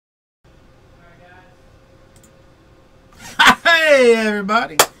Hey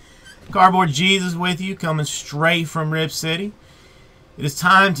everybody, Cardboard Jesus with you, coming straight from Rip City. It is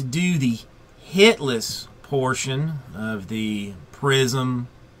time to do the hitless portion of the Prizm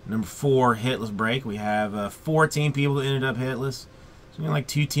number 4 hitless break. We have 14 people that ended up hitless. So we got like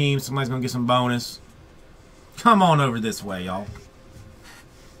 2 teams. Somebody's gonna get some bonus. Come on over this way, y'all.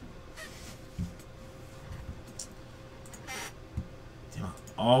 I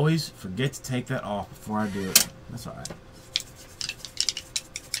always forget to take that off before I do it. That's alright.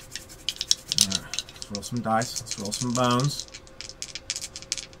 Alright, let's roll some dice. Let's roll some bones.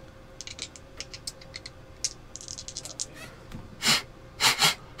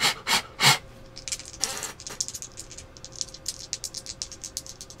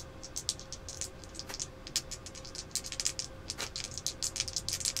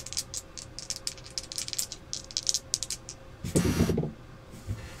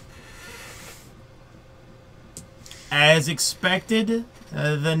 As expected,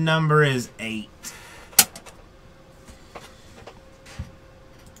 the number is 8.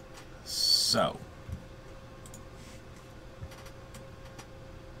 So,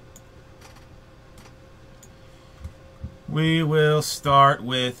 we will start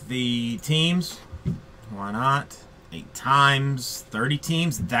with the teams. Why not? 8 times 30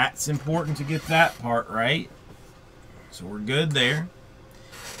 teams. That's important to get that part right. So we're good there.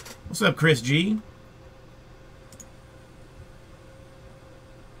 What's up, Chris G?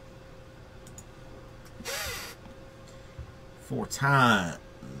 Four times,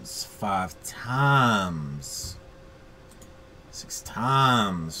 5 times, 6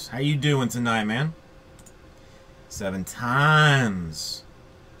 times. How you doing tonight, man? 7 times.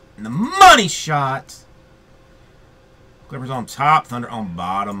 And the money shot. Clippers on top, Thunder on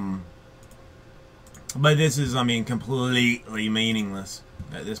bottom. But this is, I mean, completely meaningless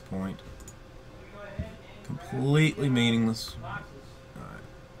at this point. Completely meaningless.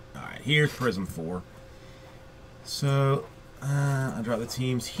 Alright, here's Prizm 4. So, I drop the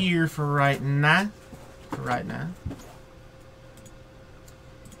teams here for right now.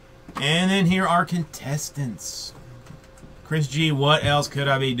 And then here are contestants. Chris G, what else could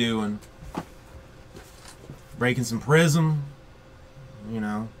I be doing? Breaking some Prizm. You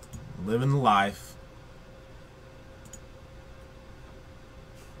know, living the life.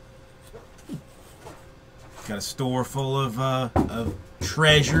 Got a store full of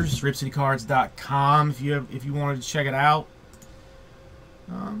treasures. RipCityCards.com if you wanted to check it out.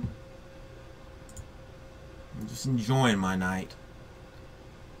 I'm just enjoying my night.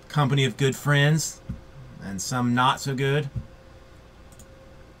 Company of good friends and some not so good.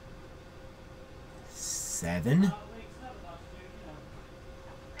 7.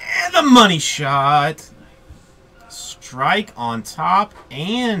 And the money shot. Strike on top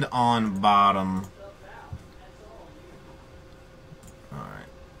and on bottom. Alright.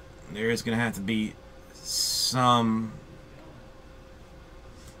 There's going to have to be some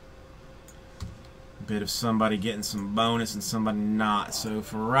bit of somebody getting some bonus and somebody not. So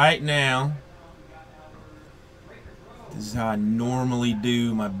for right now, this is how I normally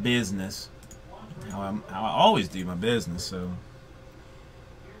do my business. How I always do my business. So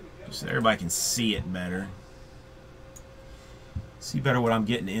just so everybody can see it better. See better what I'm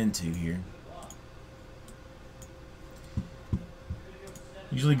getting into here.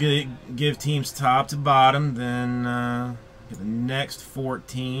 Usually give teams top to bottom, then get the next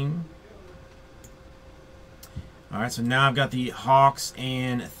 14. Alright, so now I've got the Hawks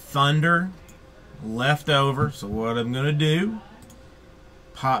and Thunder left over. So what I'm going to do,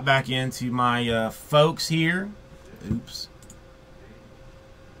 pop back into my folks here. Oops.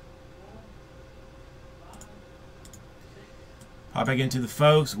 Pop back into the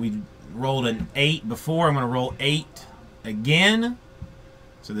folks. We rolled an 8 before. I'm going to roll 8 again.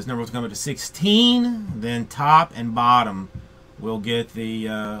 So this number will come up to 16. Then top and bottom will get the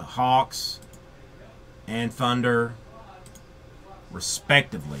Hawks and Thunder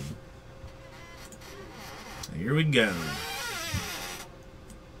respectively. So here we go.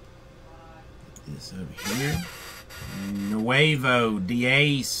 Get this over here. Nuevo,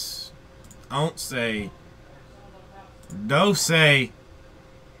 Diez, Once, Dose, and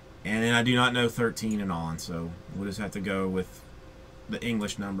then I do not know 13 and on, so we'll just have to go with the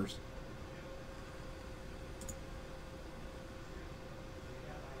English numbers.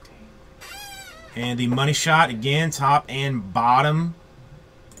 And the money shot again, top and bottom.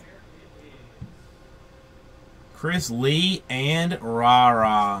 Chris Lee and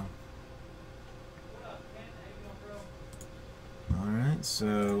Rara. Alright,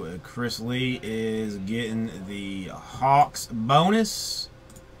 so Chris Lee is getting the Hawks bonus.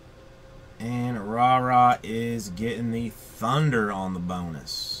 And Rah-Rah is getting the Thunder on the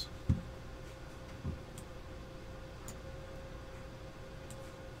bonus.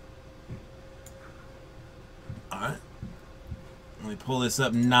 Alright. Let me pull this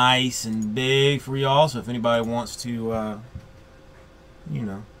up nice and big for y'all, so if anybody wants to, you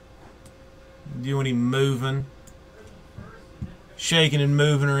know, do any moving, shaking and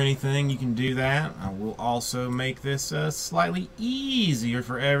moving or anything, you can do that. I will also make this slightly easier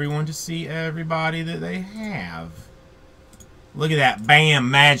for everyone to see everybody that they have. Look at that.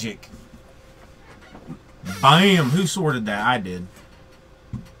 Bam. Magic. Bam. Who sorted that? I did.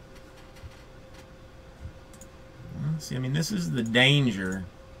 See, I mean, this is the danger.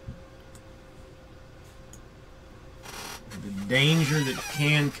 The danger that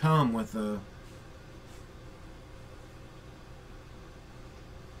can come with a...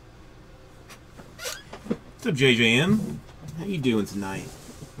 What's up, JJM? How you doing tonight?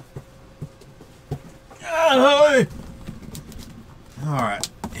 Alright,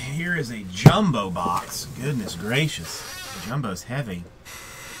 here is a jumbo box. Goodness gracious. Jumbo's heavy.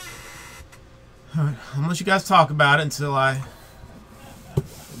 Alright, I'm gonna let you guys talk about it until I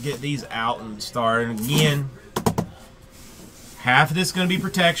get these out and started. And again, half of this is going to be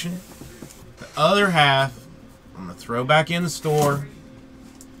protection. The other half, I'm going to throw back in the store.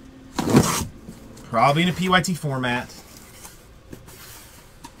 Probably in a PYT format.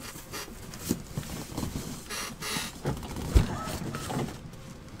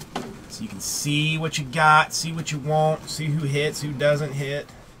 So you can see what you got, see what you want, see who hits, who doesn't hit.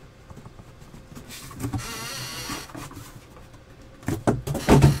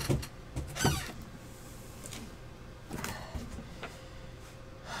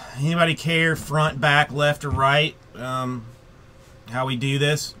 Anybody care front, back, left, or right? How we do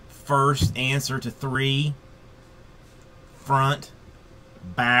this? First answer to 3. Front,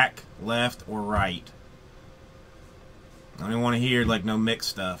 back, left, or right. I don't want to hear like no mixed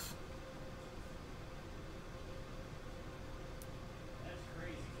stuff. That's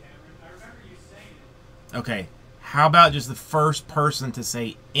crazy, Cameron. I remember you saying it. Okay, how about just the first person to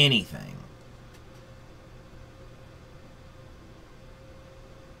say anything?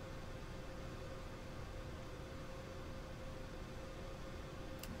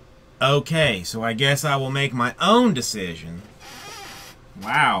 Okay, so I guess I will make my own decision.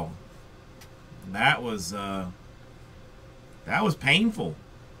 Wow. That was painful.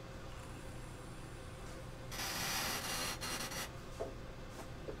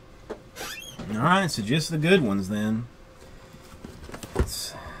 Alright, so just the good ones then.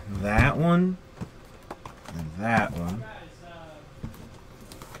 It's that one and that one.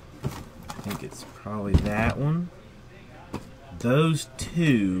 I think it's probably that one. Those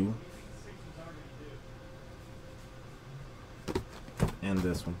two. And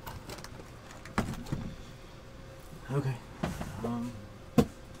this one. Okay. Let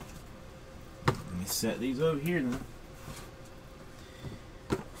me set these over here then.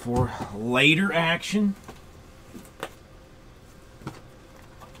 For later action.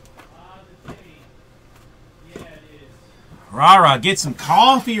 Rah-Rah, get some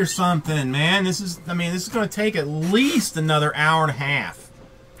coffee or something, man. This is, I mean, this is going to take at least another hour and a half.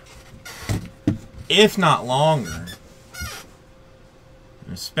 If not longer.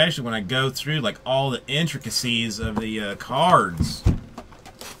 Especially when I go through like all the intricacies of the cards.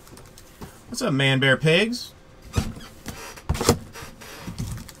 What's up, Man Bear Pigs?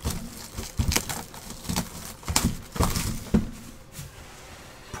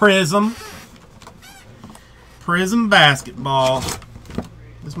 Prizm. Prizm basketball.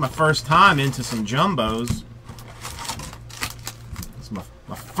 This is my first time into some jumbos. This is my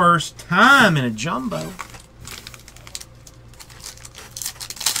first time in a jumbo.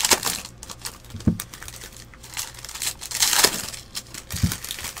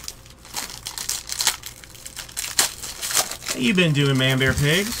 How you been doing, Man Bear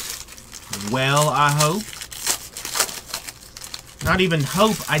Pigs? Well, I hope. Not even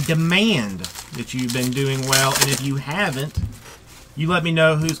hope, I demand that you've been doing well, and if you haven't, you let me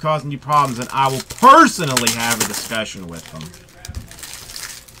know who's causing you problems, and I will personally have a discussion with them.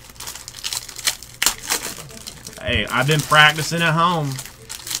 Hey, I've been practicing at home.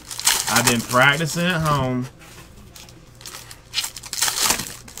 I've been practicing at home.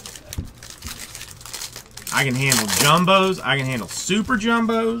 I can handle jumbos. I can handle super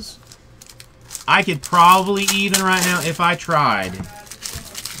jumbos. I could probably even right now, if I tried,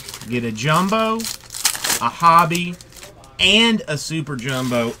 get a jumbo, a hobby, and a super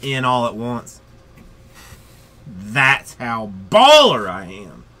jumbo in all at once. That's how baller I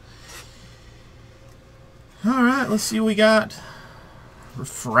am. Alright, let's see what we got.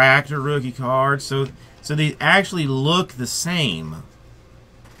 Refractor rookie card. So they actually look the same.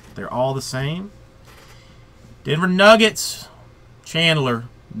 They're all the same. Denver Nuggets. Chandler.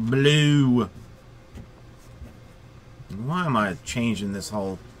 Blue. Why am I changing this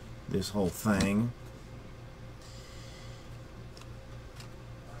whole thing?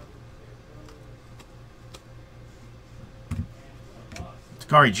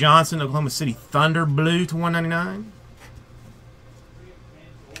 Takari Johnson, Oklahoma City Thunder, blue to 199.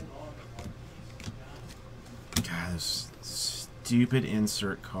 God, those stupid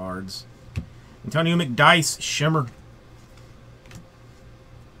insert cards. Antonio McDyess, shimmer.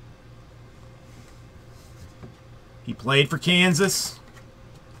 He played for Kansas.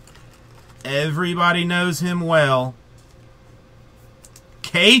 Everybody knows him well.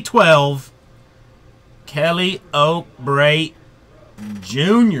 K12, Kelly Oubre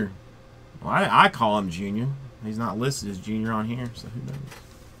Jr. Well, I call him Junior. He's not listed as Junior on here, so who knows?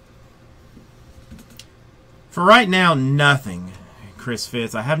 For right now, nothing, Chris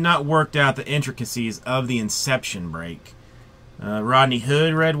Fitz. I have not worked out the intricacies of the Inception break. Rodney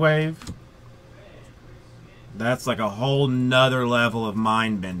Hood, Red Wave. That's like a whole nother level of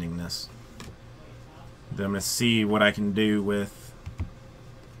mind-bendingness that I'm going to see what I can do with,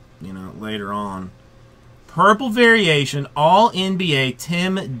 you know, later on. Purple variation, all NBA,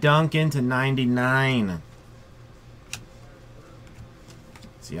 Tim Duncan to 99.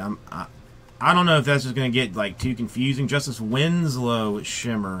 See, I don't know if that's just going to get like too confusing. Justice Winslow,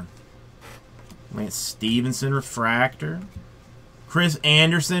 shimmer. Lance Stevenson, refractor. Chris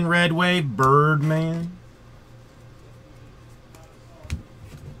Anderson, Red Wave, Birdman.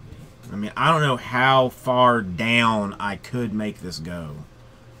 I mean, I don't know how far down I could make this go.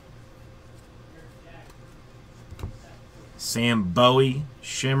 Sam Bowie,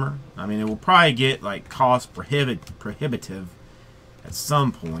 shimmer. I mean, it will probably get like cost prohibitive at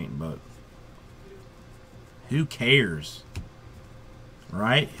some point, but who cares?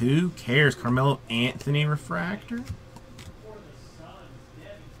 Right? Who cares? Carmelo Anthony, refractor.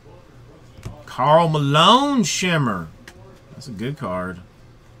 Karl Malone, shimmer. That's a good card.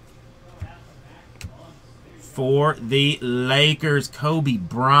 For the Lakers, Kobe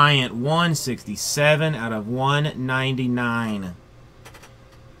Bryant, 167 out of 199.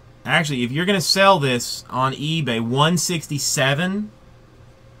 Actually, if you're going to sell this on eBay, 167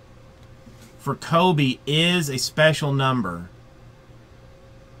 for Kobe is a special number.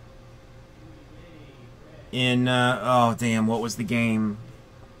 In, oh damn, what was the game?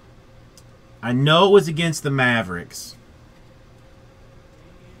 I know it was against the Mavericks.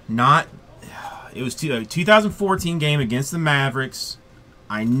 It was a 2014 game against the Mavericks.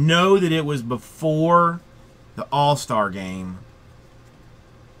 I know that it was before the All-Star game.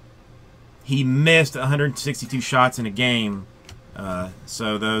 He missed 162 shots in a game.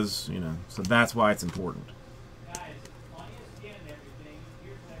 So those, you know, so that's why it's important. Guys, on ESPN and everything,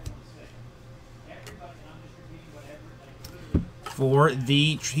 here's what I want to say. Everybody, and I'm just repeating whatever, like literally. For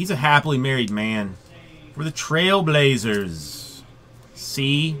the, he's a happily married man. For the Trailblazers,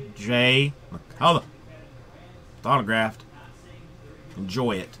 C.J. McCullough. It's autographed.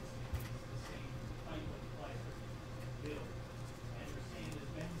 Enjoy it.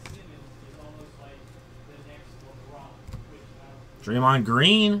 Draymond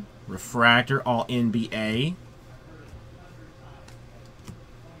Green, refractor, all NBA.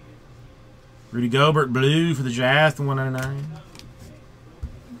 Rudy Gobert, blue for the Jazz, to 199.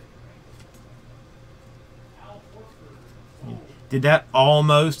 Did that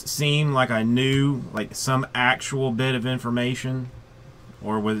almost seem like I knew like some actual bit of information?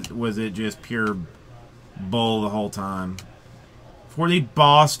 Or was it just pure bull the whole time? For the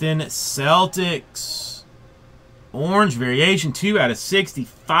Boston Celtics, orange variation, 2 out of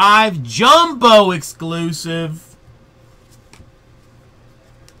 65, jumbo exclusive.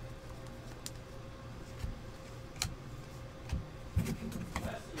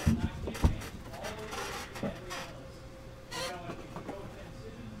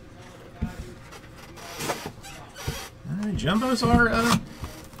 Jumbos are a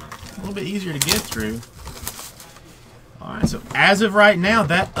little bit easier to get through. Alright, so as of right now,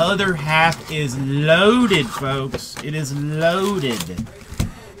 that other half is loaded, folks. It is loaded.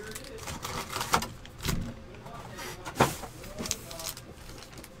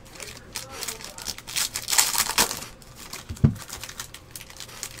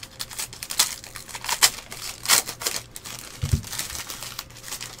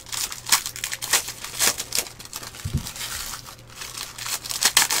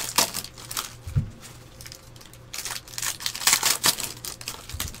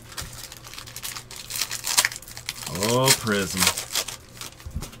 Oh, Prizm.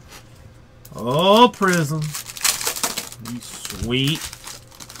 Oh, Prizm. You sweet,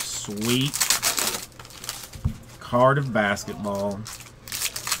 sweet card of basketball.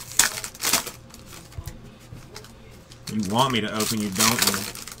 You want me to open you, don't you?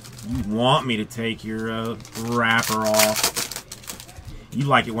 You want me to take your wrapper off. You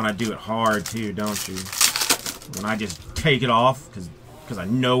like it when I do it hard, too, don't you? When I just take it off because I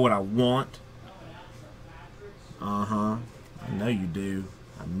know what I want. Uh-huh. I know you do.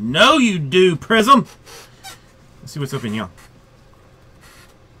 I know you do, Prizm! Let's see what's up in here.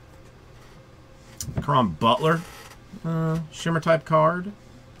 Caron Butler. Shimmer type card.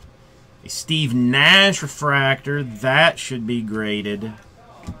 A Steve Nash refractor. That should be graded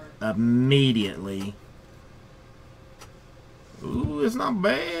immediately. Ooh, it's not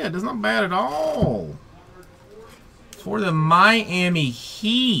bad. It's not bad at all. For the Miami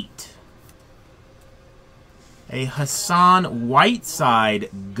Heat. A Hassan Whiteside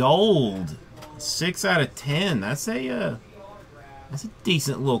gold. 6 out of 10. That's a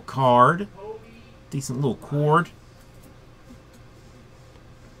decent little card. Decent little cord.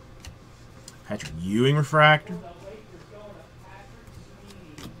 Patrick Ewing refractor.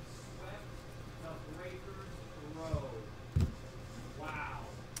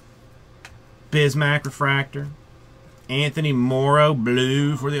 Bismack refractor. Anthony Morrow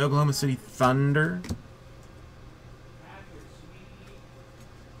blue for the Oklahoma City Thunder.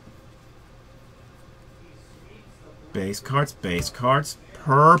 Base cards, base cards.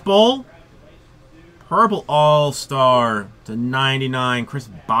 Purple. Purple All-Star to 99. Chris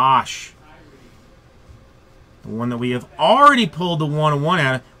Bosh. The one that we have already pulled the 1-1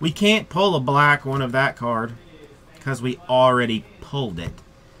 out of. We can't pull a black one of that card because we already pulled it.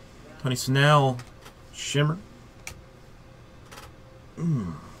 Tony Snell. Shimmer.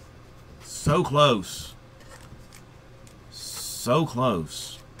 So close. So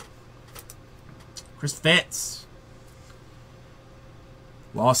close. Chris Fitz.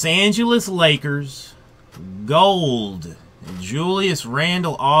 Los Angeles Lakers. Gold. Julius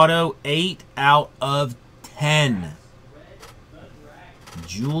Randle auto. 8 out of 10.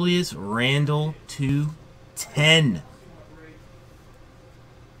 Julius Randle to 10.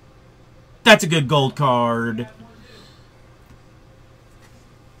 That's a good gold card.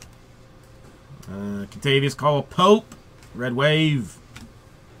 Contavious Caldwell Pope. Red Wave.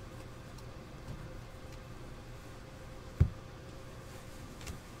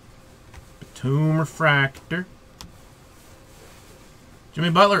 Batum refractor. Jimmy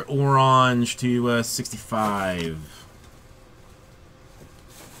Butler orange to 65.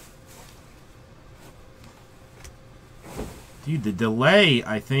 Dude, the delay,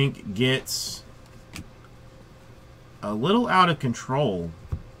 I think, gets a little out of control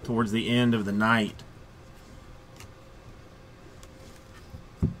towards the end of the night.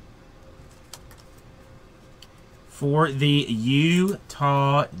 For the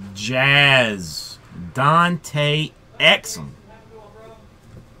Utah Jazz, Dante Exum.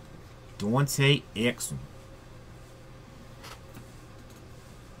 Dante Exum.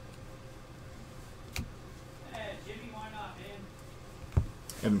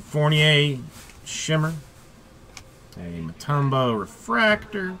 Evan Fournier, Shimmer. A Mutombo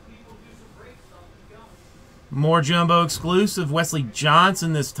refractor. More jumbo exclusive. Wesley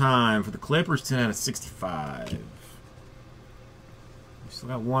Johnson this time for the Clippers. 10 out of 65. We still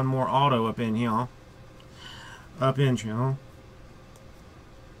got one more auto up in here. Up in here.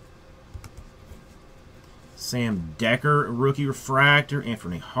 Sam Decker, rookie refractor.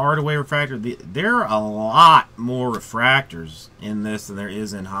 Anthony Hardaway refractor. There are a lot more refractors in this than there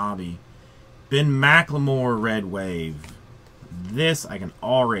is in Hobby. Ben McLemore, Red Wave. This I can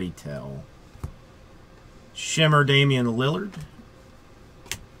already tell. Shimmer, Damian Lillard.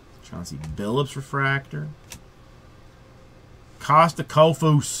 Chauncey Billups refractor. Costa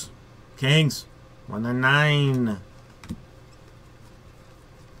Kofus, Kings. 199.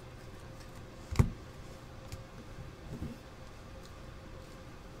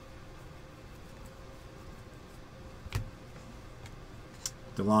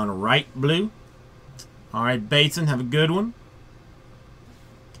 DeLon Wright, blue. All right, Bateson, have a good one.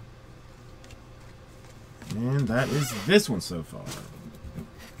 And that is this one so far.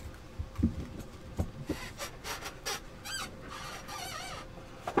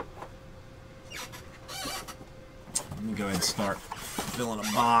 Let me go ahead and start filling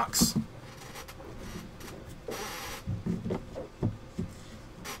a box.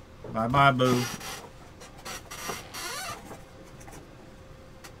 Bye-bye, boo.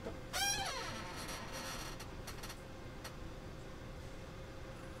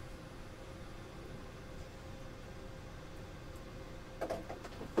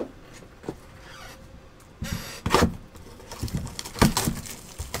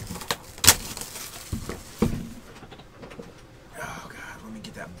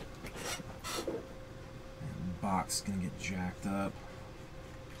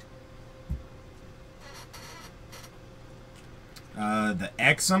 The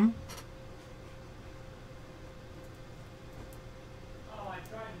Exum. Oh, I tried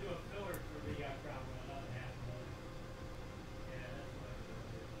to do a filler for the crowd when I done half a million. Yeah, that's what I did.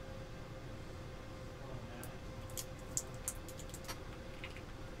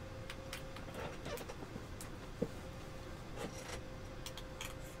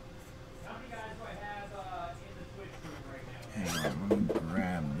 How many guys do I have in the Twitch room right now? Hang on, let me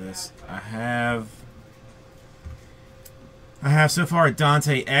grab this. I have so far a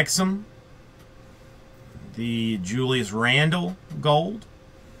Dante Exum, the Julius Randle Gold,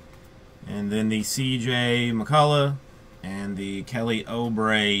 and then the CJ McCullough and the Kelly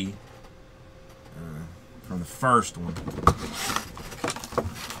Oubre from the first one.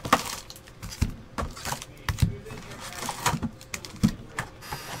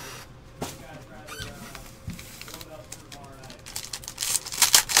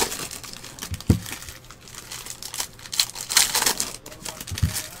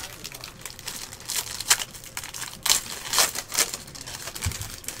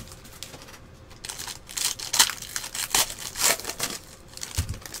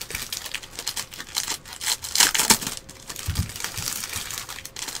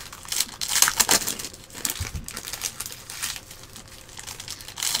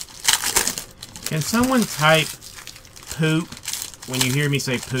 Can someone type poop when you hear me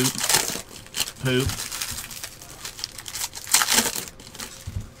say poop? Poop.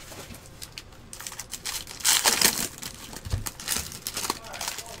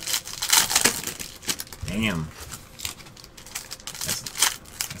 Damn.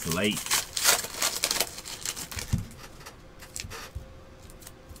 That's late.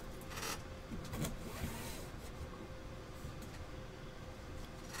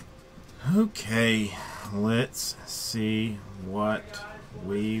 Okay, let's see what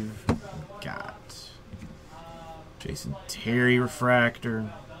we've got. Jason Terry refractor.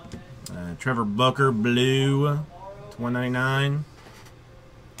 Trevor Booker blue. It's $1.99.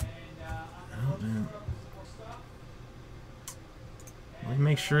 Let me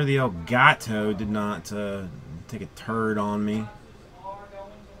make sure the Elgato did not take a turd on me.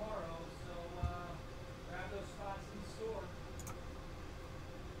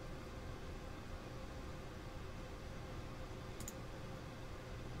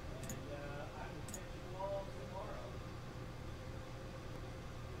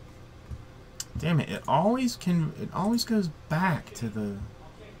 Damn it! It always goes back to the.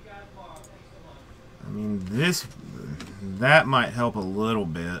 I mean, that might help a little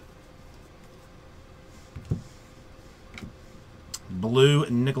bit. Blue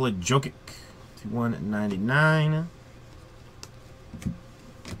Nikola Jokic to $1.99.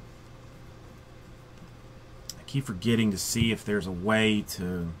 I keep forgetting to see if there's a way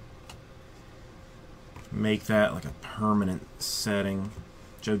to make that like a permanent setting.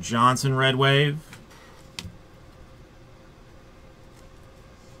 Joe Johnson, Red Wave.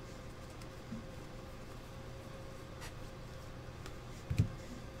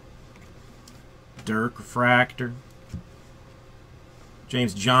 Dirk refractor.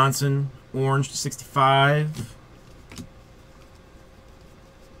 James Johnson, orange to 65.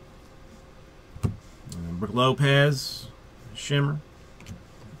 Brook Lopez, shimmer.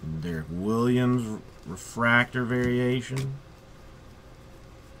 Derek Williams, refractor variation.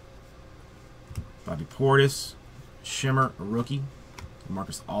 Bobby Portis, shimmer, a rookie.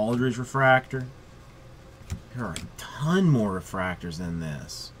 Marcus Aldridge refractor. There are a ton more refractors than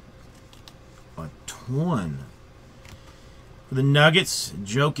this. A ton. For the Nuggets,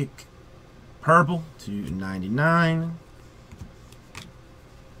 Jokic purple to $99.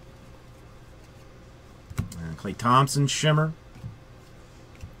 Klay Thompson shimmer.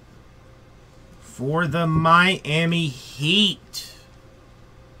 For the Miami Heat,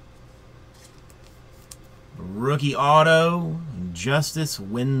 rookie auto, Justice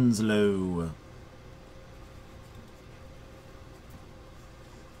Winslow.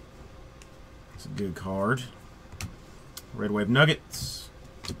 It's a good card. Red Wave Nuggets.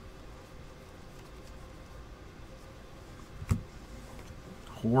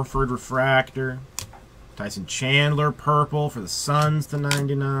 Horford refractor. Tyson Chandler purple for the Suns to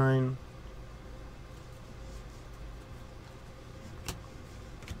 $99.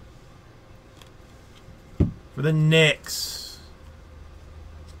 For the Knicks,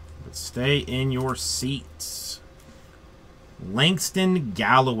 but stay in your seats. Langston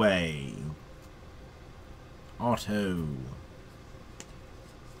Galloway, auto.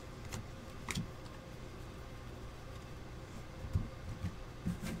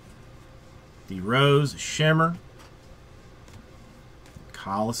 D Rose shimmer.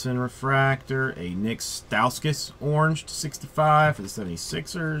 Collison refractor. A Nick Stauskas orange to 65 for the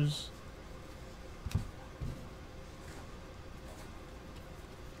 76ers.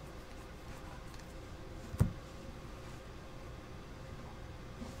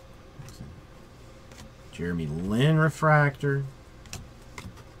 Jeremy Lin refractor.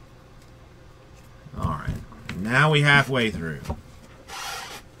 Alright. Now we halfway through.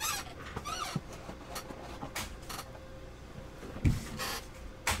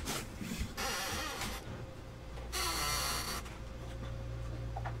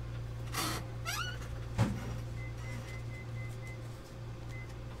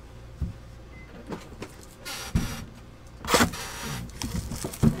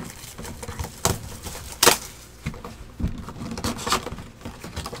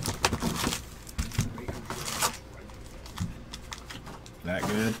 That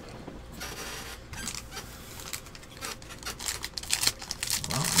good?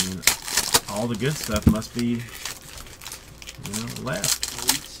 Well, I mean, all the good stuff must be, left.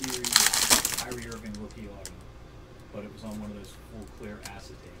 Elite Series Kyrie Irving rookie auto, but it was on one of those full clear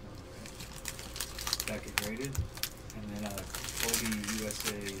acetate ones, right? Beckett graded, and then Kobe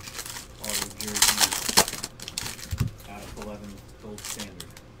USA auto jersey out of 11 gold standard.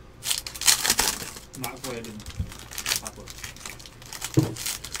 Not graded. Top look.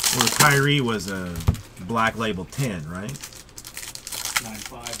 Well, Kyrie was a black label 10, right?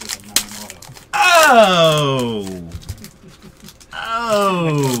 9.5 with a 9 auto. Oh!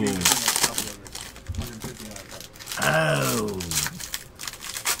 Oh! Oh!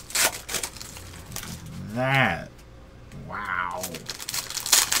 That. Wow.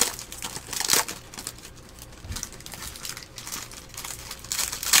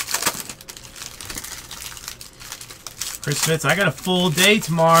 Chris Fitz, I got a full day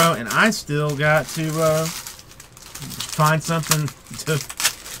tomorrow, and I still got to find something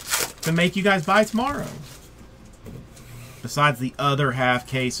to make you guys buy tomorrow. Besides the other half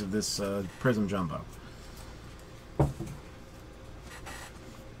case of this Prizm Jumbo.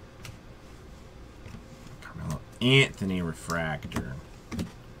 Carmelo Anthony refractor.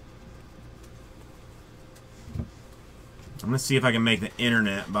 I'm going to see if I can make the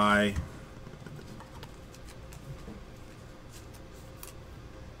internet buy...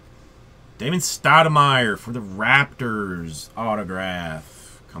 Damon Stoudemire for the Raptors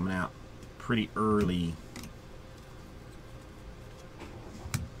autograph. Coming out pretty early.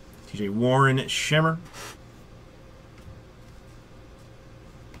 TJ Warren Shimmer.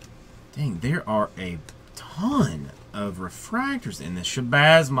 Dang, there are a ton of refractors in this.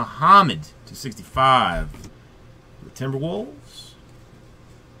 Shabazz Muhammad to 65. The Timberwolves.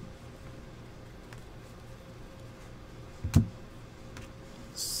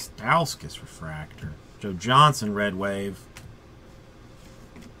 Stauskas refractor. Joe Johnson red wave.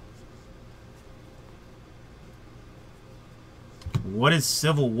 What is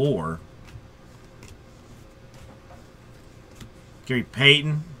Civil War? Gary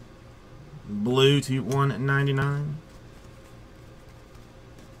Payton blue to 199.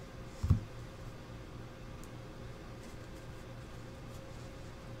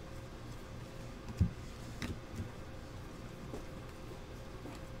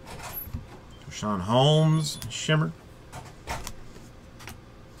 Sean Holmes, shimmer.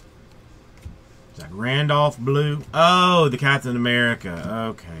 Zach Randolph, blue. Oh, the Captain America.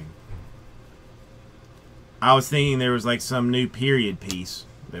 Okay. I was thinking there was like some new period piece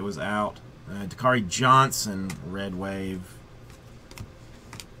that was out. Dakari Johnson, red wave.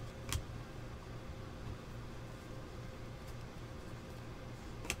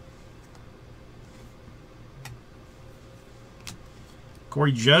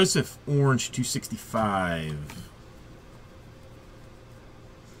 Corey Joseph, orange 265.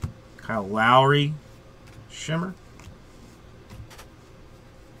 Kyle Lowry, shimmer.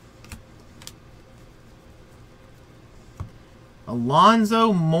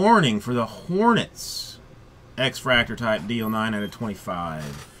 Alonzo Mourning for the Hornets. X-Fractor type deal, 9 out of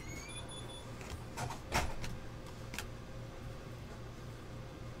 25.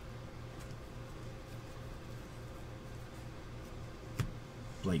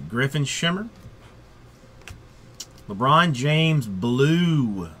 Blake Griffin shimmer. LeBron James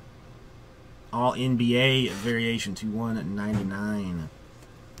blue. All NBA variation to 199.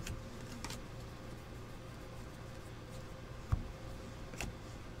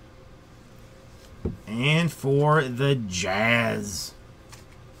 And for the Jazz,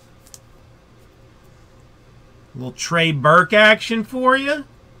 a little Trey Burke action for you. A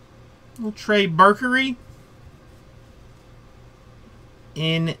little Trey Burkery.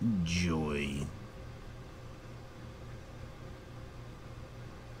 Enjoy.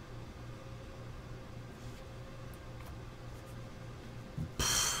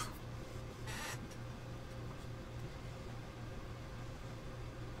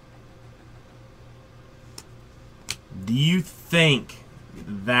 Do you think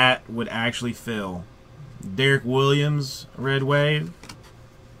that would actually fill? Derek Williams, Red Wave.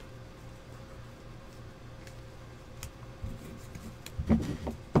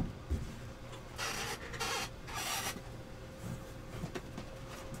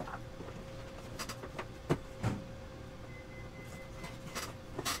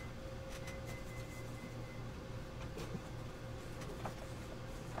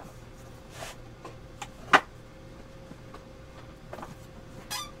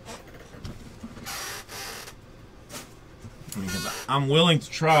 Because I'm willing to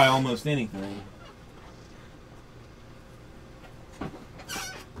try almost anything.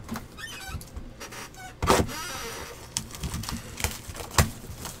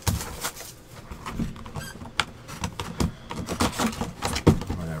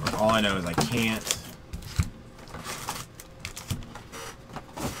 Whatever. All I know is I can't.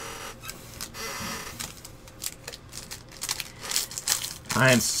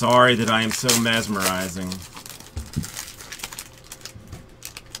 I am sorry that I am so mesmerizing.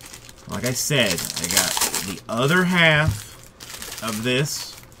 Like I said, I got the other half of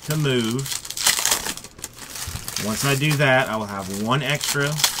this to move. Once I do that, I will have one extra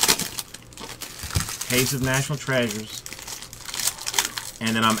case of National Treasures.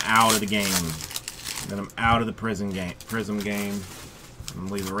 And then I'm out of the game. Then I'm out of the Prizm game. I'm going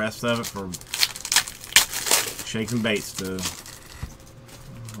to leave the rest of it for shakes and baits to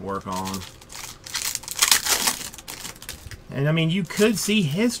work on. And I mean, you could see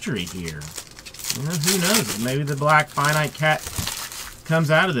history here. You know, who knows? Maybe the Black Finite Cat comes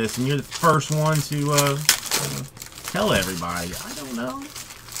out of this and you're the first one to tell everybody. I don't know.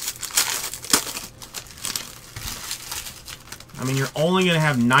 I mean, you're only going to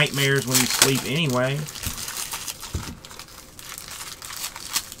have nightmares when you sleep anyway.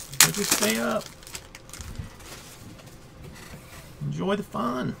 So just stay up. Enjoy the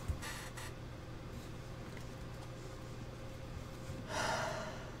fun.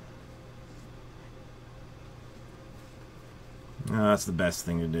 Oh, that's the best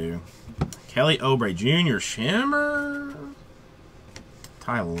thing to do. Kelly Oubre Jr. Shimmer.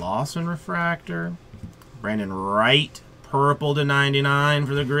 Ty Lawson Refractor. Brandon Wright Purple /99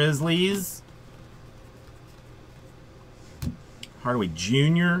 for the Grizzlies. Hardaway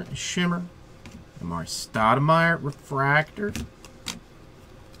Jr. Shimmer. Amari Stoudemire Refractor.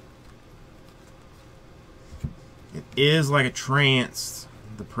 It is like a trance,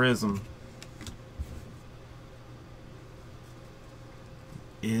 the Prizm.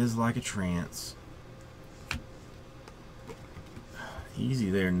 Is like a trance. Easy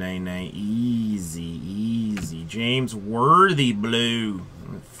there, Nay. Easy, easy. James Worthy blue.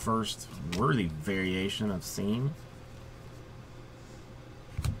 First Worthy variation I've seen.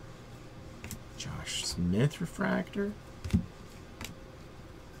 Josh Smith refractor.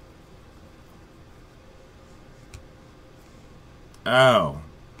 Oh.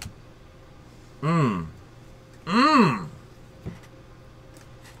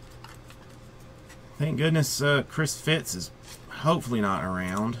 Thank goodness Chris Fitz is hopefully not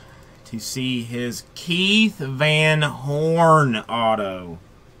around to see his Keith Van Horn auto.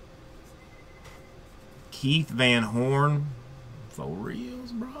 Keith Van Horn. For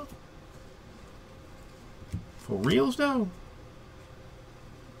reals, bro? For reals, though?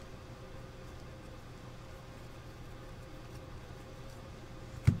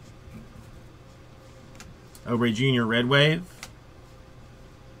 Oubre Jr. Red Wave.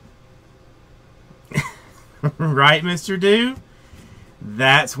 Right, Mr. Do?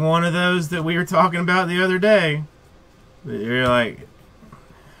 That's one of those that we were talking about the other day. You're like,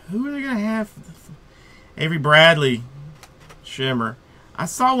 who are they going to have? Avery Bradley Shimmer. I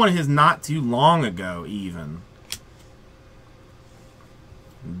saw one of his not too long ago, even.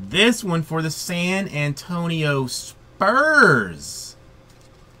 This one for the San Antonio Spurs.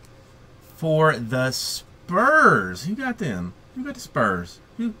 For the Spurs. Who got them? Who got the Spurs?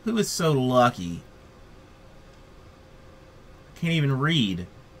 Who is so lucky? Can't even read.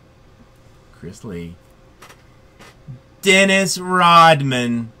 Chris Lee. Dennis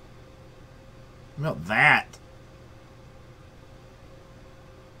Rodman. How about that?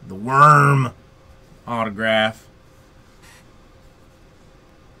 The Worm autograph.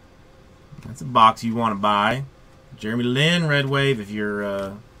 That's a box you want to buy. Jeremy Lin Red Wave if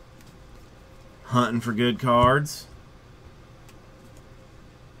you're hunting for good cards.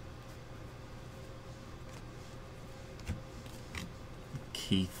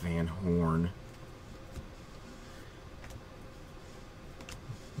 Keith Van Horn.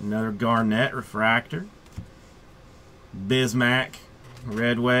 Another Garnett refractor. Bismack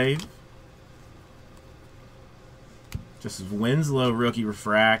Red Wave. Justice Winslow rookie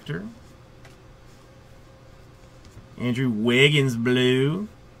refractor. Andrew Wiggins blue.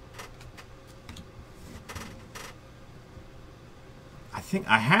 I think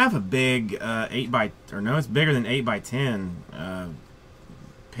I have a big 8x, or no, it's bigger than 8x10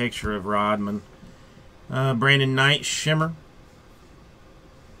 picture of Rodman. Brandon Knight shimmer.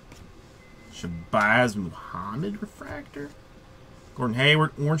 Shabazz Muhammad refractor. Gordon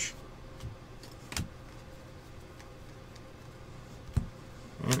Hayward orange.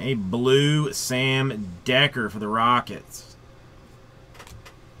 And a blue Sam Decker for the Rockets.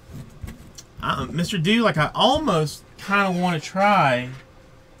 Mr. Dew, like I almost kind of want to try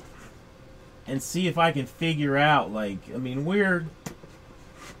and see if I can figure out, like, I mean, we're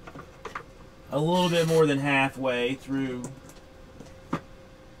a little bit more than halfway through,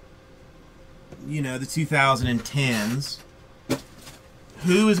 you know, the 2010s.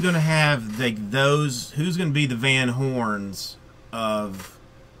 Who is going to have like those? Who's going to be the Van Horns of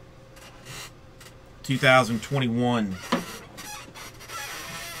 2021?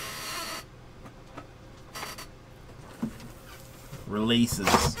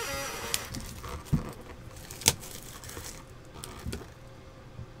 Releases.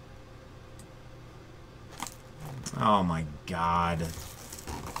 Oh my God.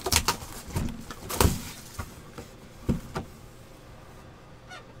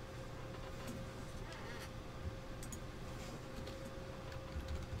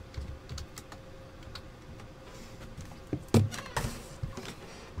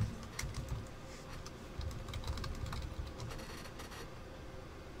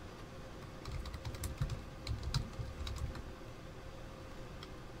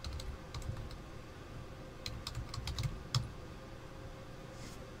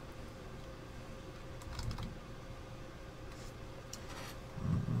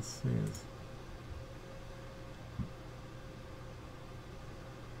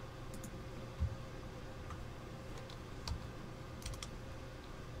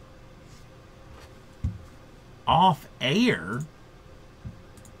 Off air.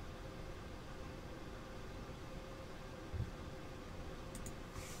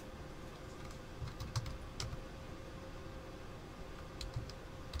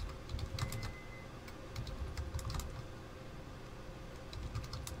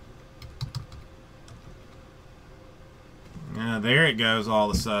 There it goes all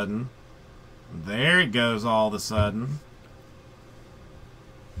of a sudden. There it goes all of a sudden.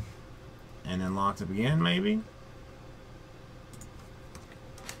 And then locked up again, maybe?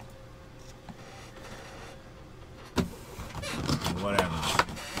 Whatever.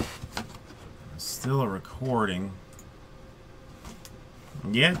 Still a recording.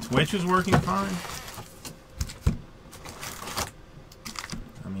 Yeah, Twitch is working fine.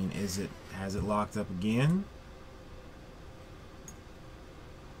 I mean, has it locked up again?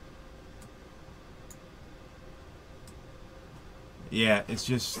 Yeah,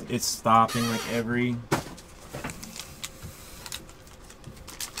 it's stopping like every...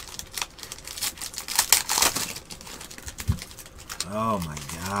 Oh my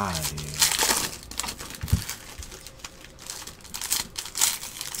God, dude.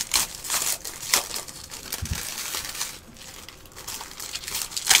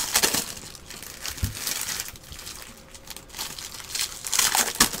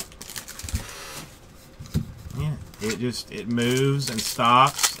 It moves and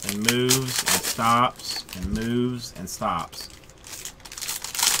stops and moves and stops and moves and stops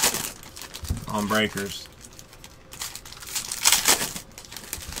on breakers.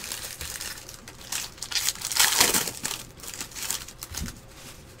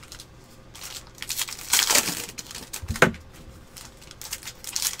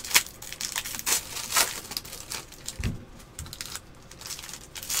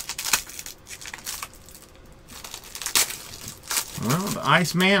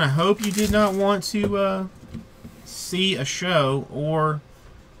 Iceman, I hope you did not want to see a show or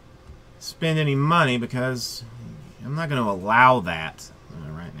spend any money, because I'm not going to allow that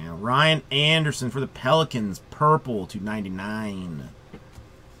right now. Ryan Anderson for the Pelicans, purple /99.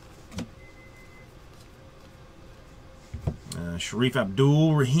 Sharif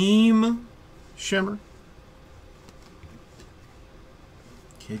Abdul-Rahim, shimmer.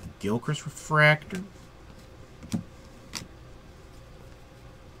 Kid Gilchrist refractor.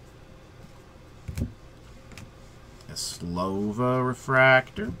 Slova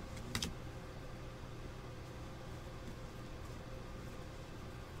refractor.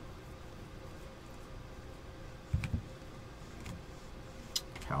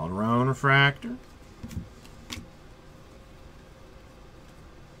 Calderon refractor.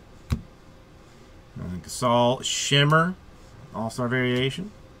 Gasol Shimmer, All-Star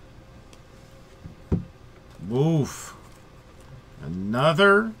Variation. Woof.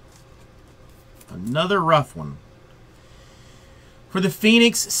 Another rough one. For the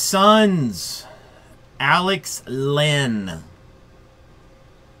Phoenix Suns, Alex Len.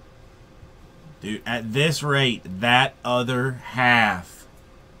 Dude, at this rate, that other half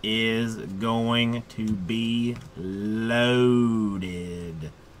is going to be loaded.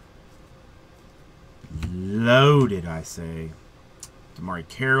 Loaded, I say. Damari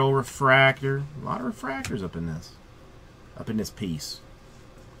Carroll refractor. A lot of refractors up in this piece.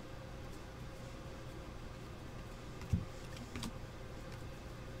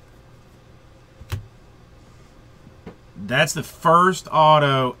 That's the first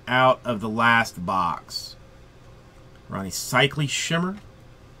auto out of the last box. Ronnie Cycli Shimmer.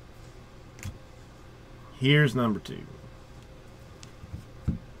 Here's number 2.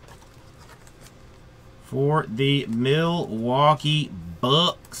 For the Milwaukee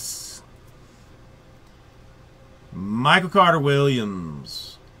Bucks, Michael Carter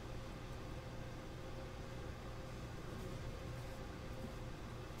Williams.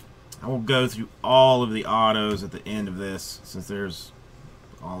 I will go through all of the autos at the end of this, since there's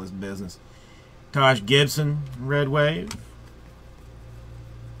all this business. Taj Gibson, Red Wave.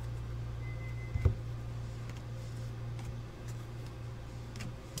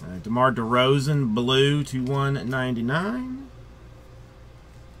 DeMar DeRozan, Blue, to 199.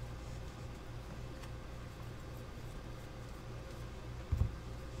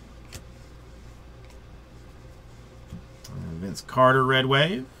 Vince Carter, Red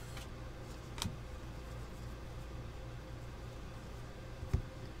Wave.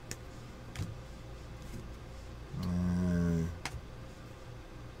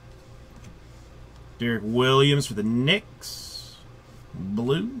 Derek Williams for the Knicks,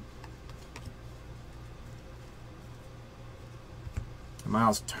 Blue.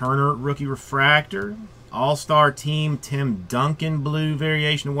 Miles Turner, Rookie Refractor. All-Star Team, Tim Duncan, Blue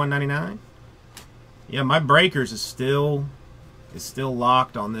variation of 199. Yeah, my breakers is still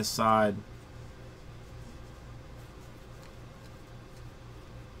locked on this side.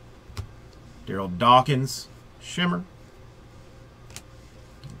 Daryl Dawkins, Shimmer.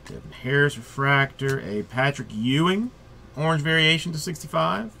 Devin Harris Refractor. A Patrick Ewing, Orange variation to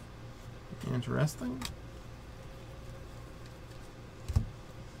 65. Interesting.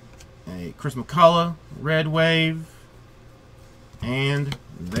 A Chris McCullough, Red Wave. And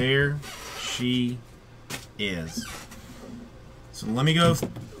there she is. So let me go.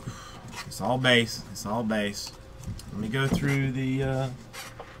 It's all base. It's all base. Let me go through the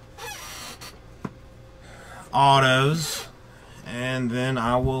autos, and then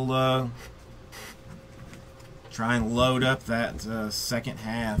I will try and load up that second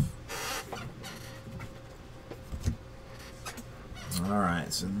half.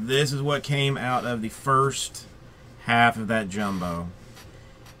 Alright, so this is what came out of the first half of that jumbo.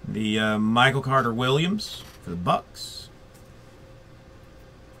 The Michael Carter Williams for the Bucks.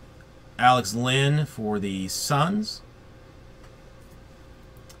 Alex Len for the Suns.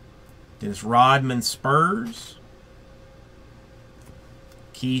 Dennis Rodman, Spurs.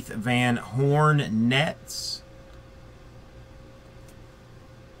 Keith Van Horn, Nets.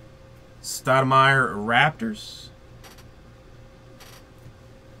 Stoudemire, Raptors.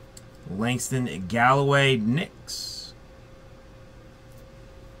 Langston Galloway, Knicks.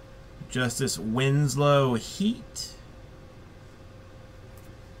 Justice Winslow, Heat.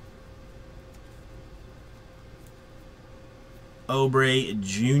 Oubre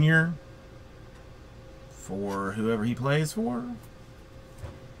Jr. for whoever he plays for.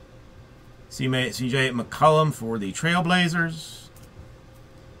 CJ McCollum for the Trailblazers.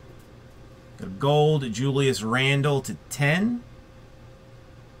 Got a gold Julius Randle to 10.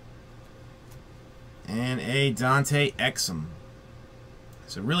 And a Dante Exum.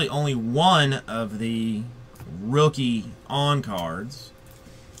 So really only one of the rookie on cards.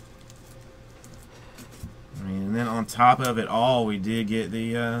 I mean, and then on top of it all, we did get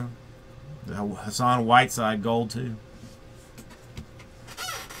the Hassan Whiteside gold too.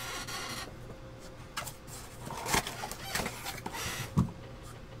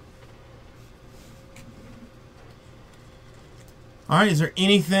 All right, is there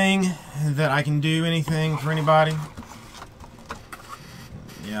anything that I can do? Anything for anybody?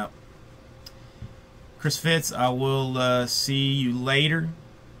 Yep. Chris Fitz, I will see you later.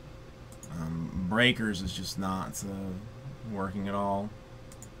 Breakers is just not working at all.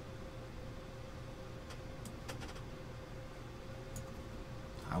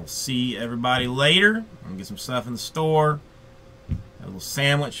 I will see everybody later. I'm gonna get some stuff in the store, have a little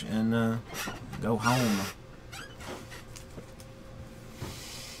sandwich, and Go home.